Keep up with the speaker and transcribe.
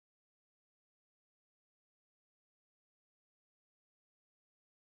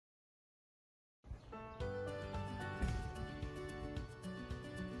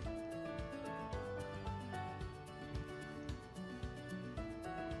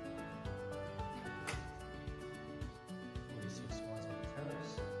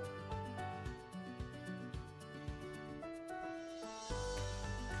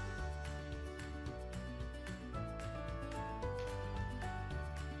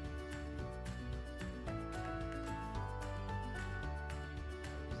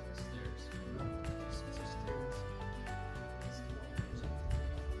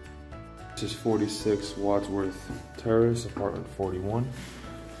This is 46 Wadsworth Terrace, apartment 41.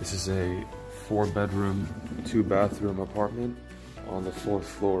 This is a 4-bedroom, 2-bathroom apartment on the 4th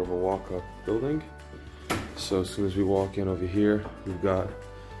floor of a walk-up building. So as soon as we walk in over here, we've got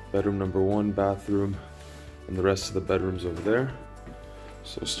bedroom number 1, bathroom, and the rest of the bedrooms over there.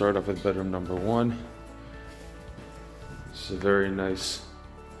 So start off with bedroom number 1. This is a very nice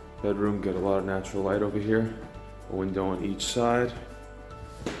bedroom, get a lot of natural light over here. A window on each side.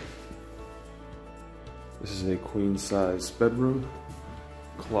 This is a queen size bedroom.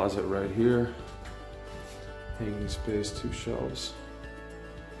 Closet right here. Hanging space, 2 shelves.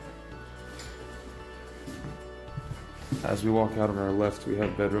 As we walk out on our left, we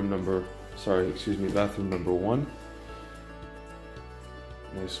have bathroom number 1.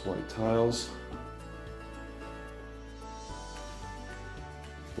 Nice white tiles.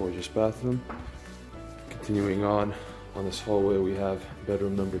 Gorgeous bathroom. Continuing on this hallway, we have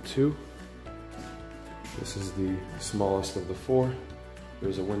bedroom number 2. This is the smallest of the 4.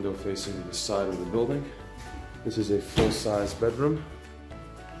 There's a window facing the side of the building. This is a full-size bedroom.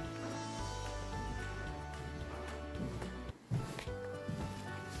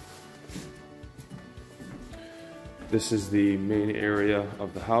 This is the main area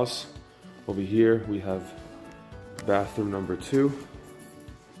of the house. Over here we have bathroom number 2.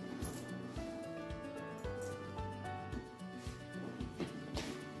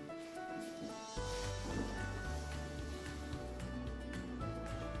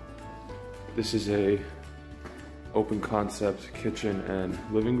 This is a open concept kitchen and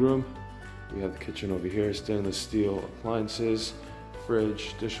living room. We have the kitchen over here, stainless steel appliances,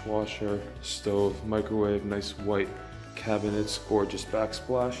 fridge, dishwasher, stove, microwave, nice white cabinets, gorgeous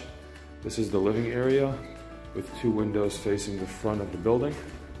backsplash. This is the living area with 2 windows facing the front of the building.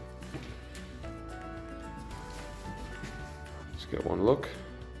 Let's get one look.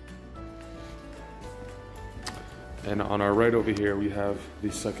 And on our right over here, we have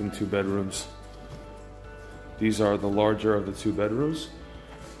the second 2 bedrooms. These are the larger of the 2 bedrooms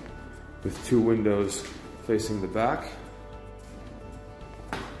with 2 windows facing the back.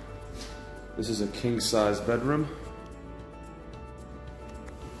 This is a king-size bedroom.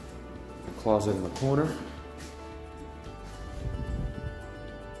 A closet in the corner.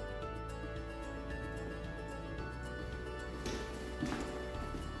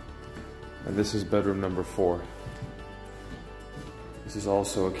 And this is bedroom number 4. This is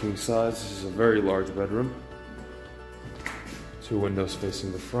also a king size. This is a very large bedroom. 2 windows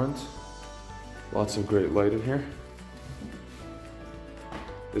facing the front. Lots of great light in here.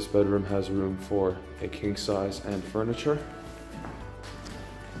 This bedroom has room for a king size and furniture.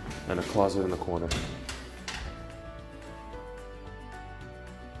 And a closet in the corner.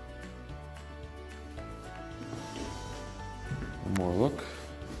 One more look.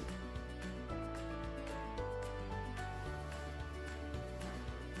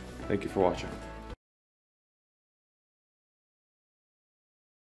 Thank you for watching.